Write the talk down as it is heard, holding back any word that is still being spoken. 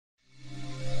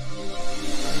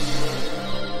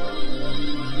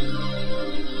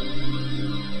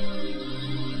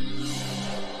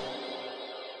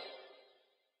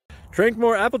Drink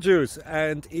more apple juice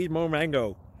and eat more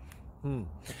mango.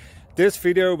 This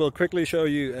video will quickly show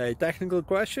you a technical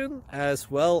question as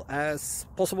well as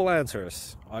possible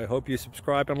answers. I hope you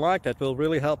subscribe and like, that will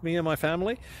really help me and my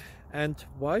family. And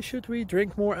why should we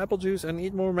drink more apple juice and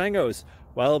eat more mangoes?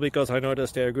 Well, because I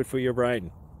noticed they're good for your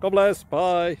brain. God bless,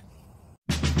 bye!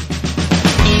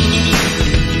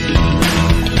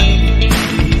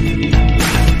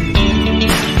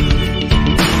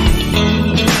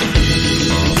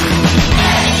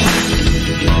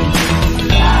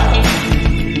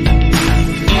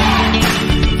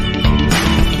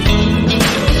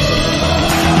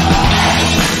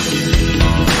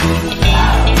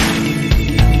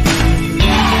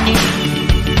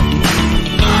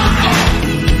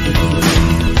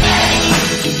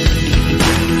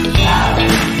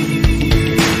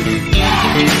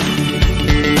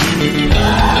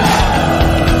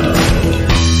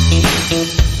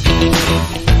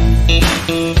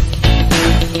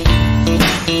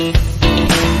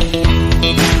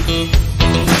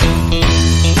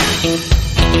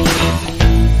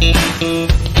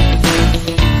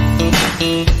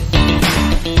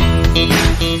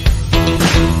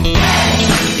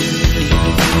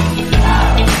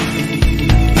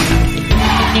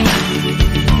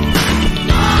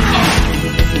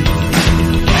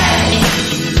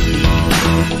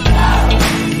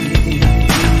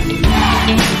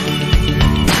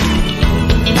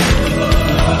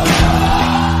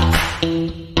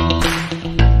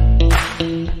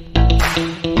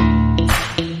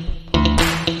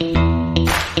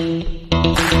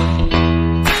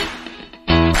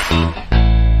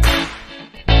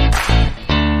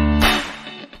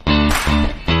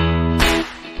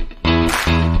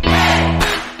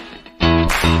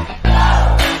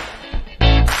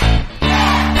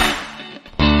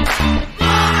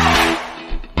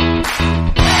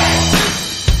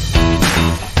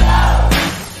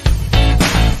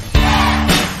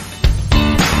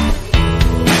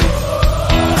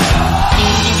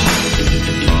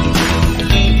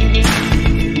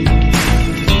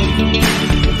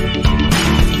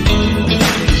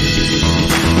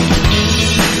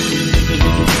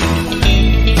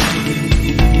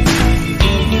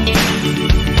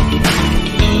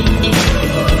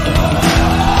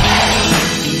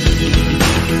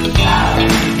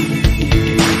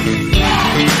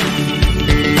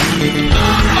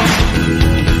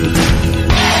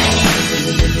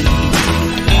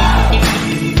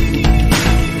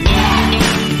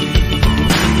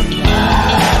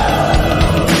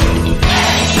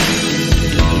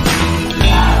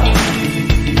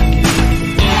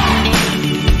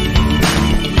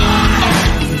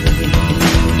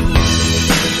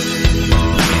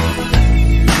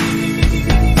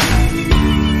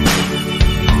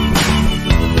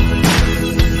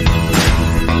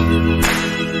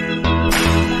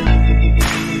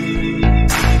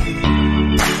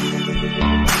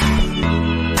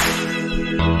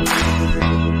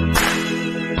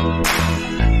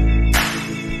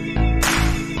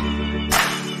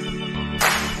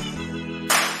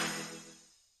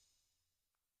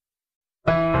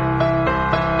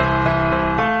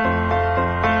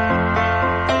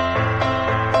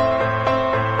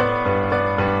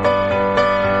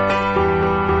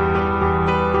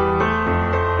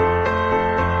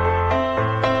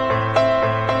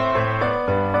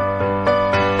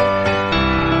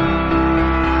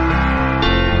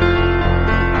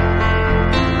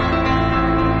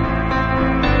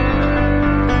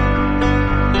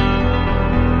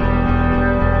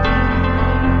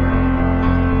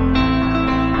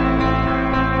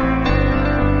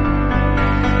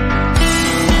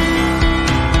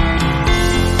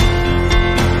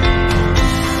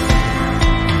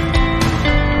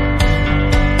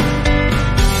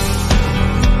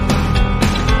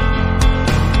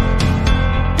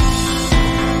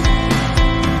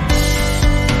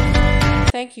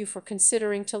 Thank you for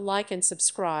considering to like and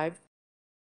subscribe.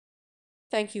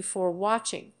 Thank you for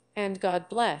watching, and God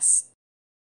bless.